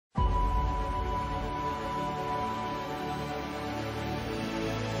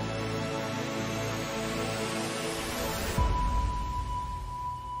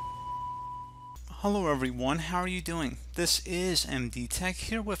Hello everyone, how are you doing? This is MD Tech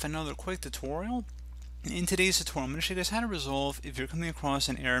here with another quick tutorial. In today's tutorial, I'm going to show you guys how to resolve if you're coming across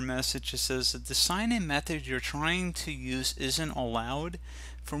an error message that says that the sign-in method you're trying to use isn't allowed.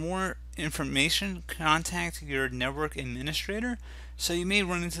 For more information, contact your network administrator. So you may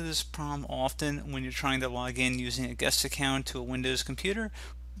run into this problem often when you're trying to log in using a guest account to a Windows computer.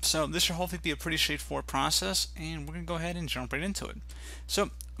 So this should hopefully be a pretty straightforward process, and we're going to go ahead and jump right into it.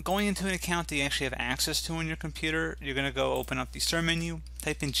 So going into an account that you actually have access to on your computer, you're going to go open up the start menu,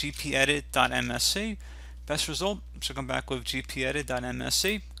 type in gpedit.msc. Best result should come back with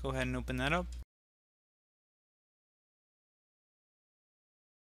gpedit.msc. Go ahead and open that up.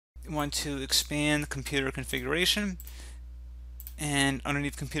 You want to expand computer configuration, and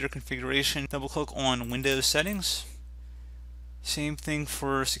underneath computer configuration, double click on Windows settings. Same thing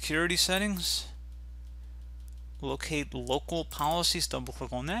for security settings. Locate local policies, double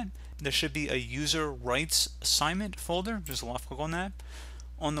click on that. There should be a user rights assignment folder, just left click on that.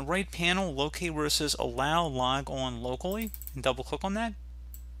 On the right panel, locate where it says allow log on locally and double click on that.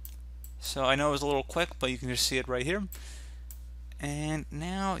 So I know it was a little quick, but you can just see it right here. And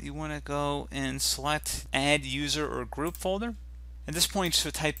now you want to go and select add user or group folder. At this point,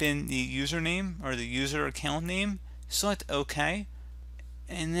 just type in the username or the user account name, select OK,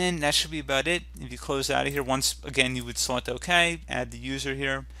 and then that should be about it. If you close out of here, once again you would select OK, add the user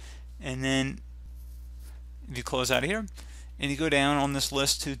here, and then if you close out of here and you go down on this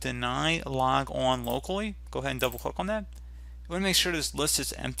list to deny log on locally, go ahead and double click on that. You want to make sure this list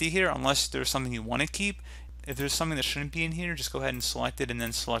is empty here unless there's something you want to keep. If there's something that shouldn't be in here, just go ahead and select it and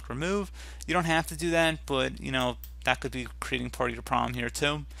then select remove. You don't have to do that, but you know that could be creating part of your problem here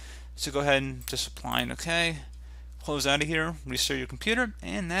too. So go ahead and just apply and OK. Close out of here, restart your computer,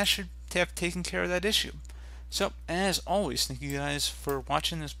 and that should have taken care of that issue. So as always, thank you guys for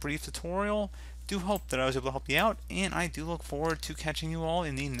watching this brief tutorial. Do hope that I was able to help you out, and I do look forward to catching you all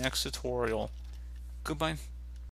in the next tutorial. Goodbye.